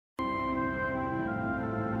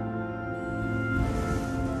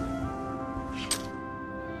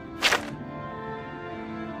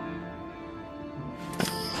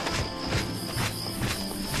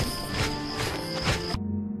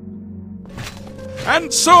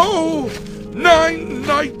And so, 9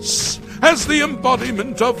 nights, as the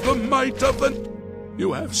embodiment of the might of the...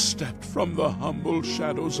 You have stepped from the humble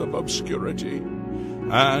shadows of obscurity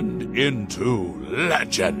and into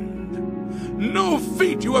legend. No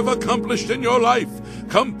feat you have accomplished in your life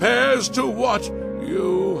compares to what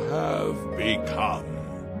you have become.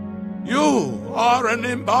 You are an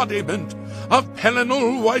embodiment of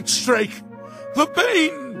Pelinal Whitestrake, the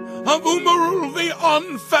bane of Umarul the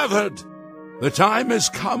Unfeathered. The time has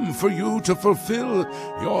come for you to fulfill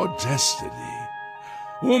your destiny.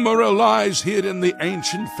 Umaril lies hid in the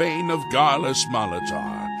ancient fane of Garlus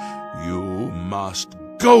Malatar. You must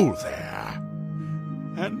go there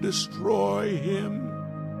and destroy him.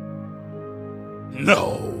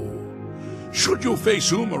 No. Should you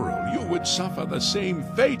face Umaril, you would suffer the same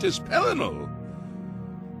fate as Pelinal.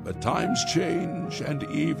 But times change, and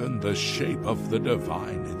even the shape of the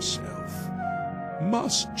divine itself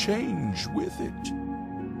must change with it.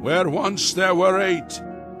 Where once there were 8,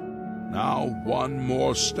 now 1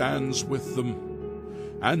 more stands with them,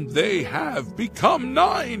 and they have become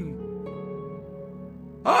 9.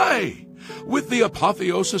 Aye, with the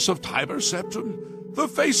apotheosis of Tiber Septim, the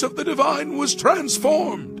face of the divine was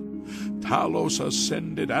transformed. Talos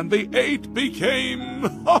ascended, and the 8 became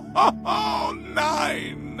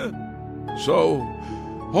 9. So,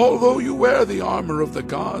 although you wear the armor of the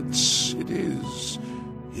gods, it is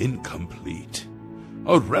incomplete,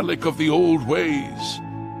 a relic of the old ways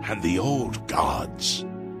and the old gods.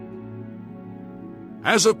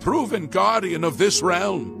 As a proven guardian of this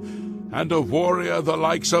realm, and a warrior the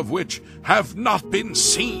likes of which have not been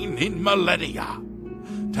seen in millennia,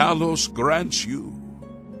 Talos grants you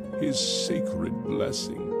his sacred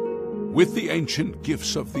blessing, with the ancient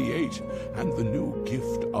gifts of the 8 and the new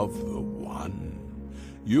gift of the 1.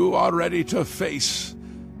 You are ready to face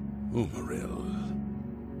Umaril.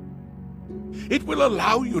 It will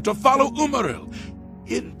allow you to follow Umaril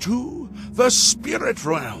into the spirit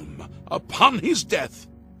realm upon his death.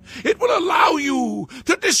 It will allow you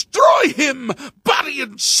to destroy him, body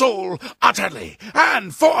and soul, utterly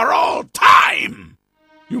and for all time.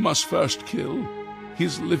 You must first kill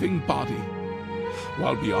his living body.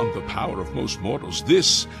 While beyond the power of most mortals,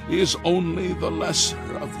 this is only the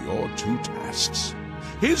lesser of your 2 tasks.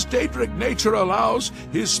 His Daedric nature allows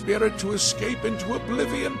his spirit to escape into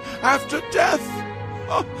oblivion after death.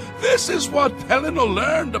 Oh, this is what Pelinal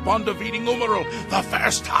learned upon defeating Umaril the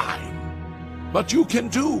first time. But you can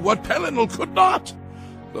do what Pelinal could not.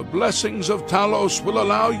 The blessings of Talos will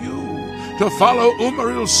allow you to follow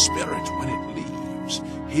Umaril's spirit when it leaves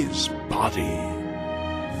his body.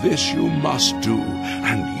 This you must do,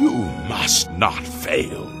 and you must not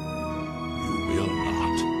fail. You will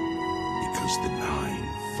not, because the 9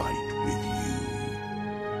 fight with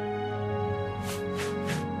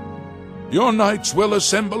you. Your knights will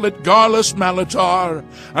assemble at Garlus Malatar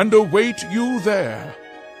and await you there.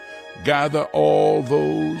 Gather all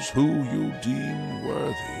those who you deem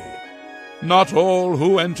worthy. Not all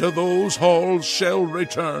who enter those halls shall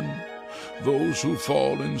return. Those who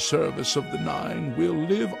fall in service of the 9 will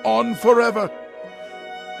live on forever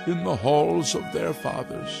in the halls of their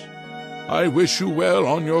fathers. I wish you well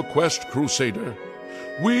on your quest, Crusader.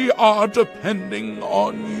 We are depending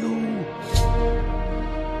on you.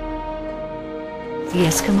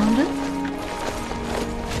 Yes, Commander?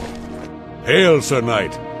 Hail, Sir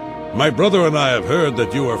Knight. My brother and I have heard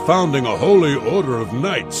that you are founding a holy order of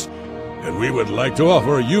knights, and we would like to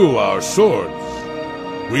offer you our swords.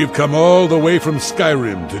 We've come all the way from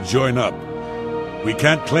Skyrim to join up. We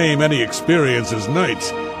can't claim any experience as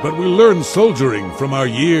knights, but we learn soldiering from our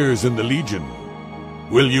years in the Legion.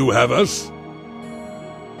 Will you have us?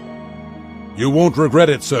 You won't regret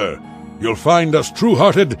it, sir. You'll find us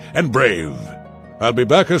true-hearted and brave. I'll be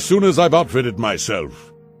back as soon as I've outfitted myself.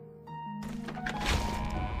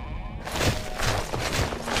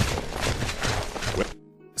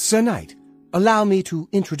 Sir Knight, allow me to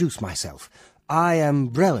introduce myself. I am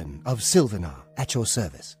Brelin of Sylvanar, at your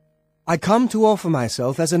service. I come to offer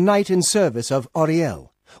myself as a knight in service of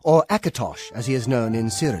Auriel, or Akatosh, as he is known in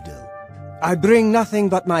Cyrodiil. I bring nothing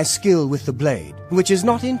but my skill with the blade, which is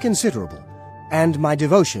not inconsiderable, and my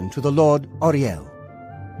devotion to the Lord Auriel.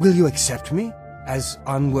 Will you accept me, as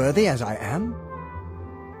unworthy as I am?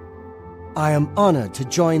 I am honored to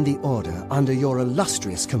join the Order under your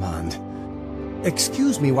illustrious command.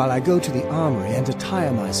 Excuse me while I go to the armory and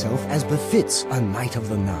attire myself as befits a Knight of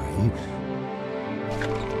the 9.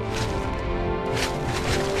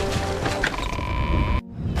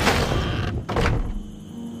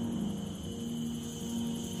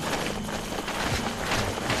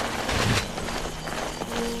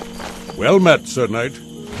 Well met, Sir Knight.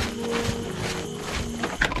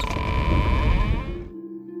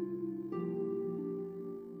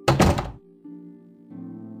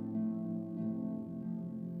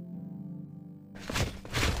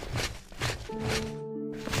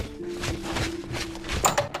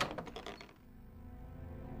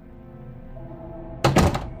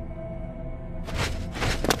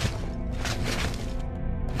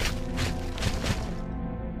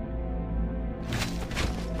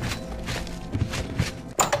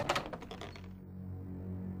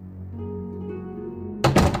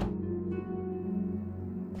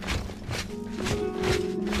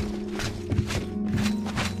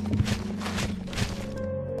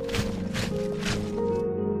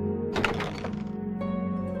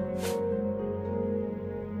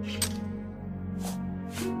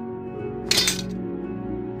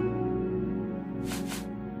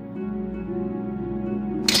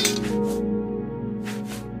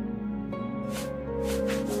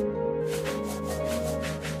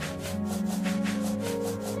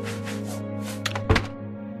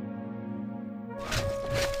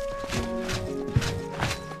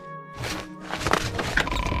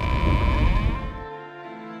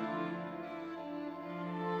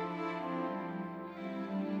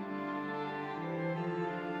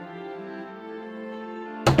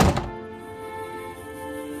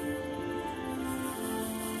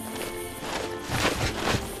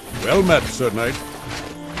 Well met, Sir Knight.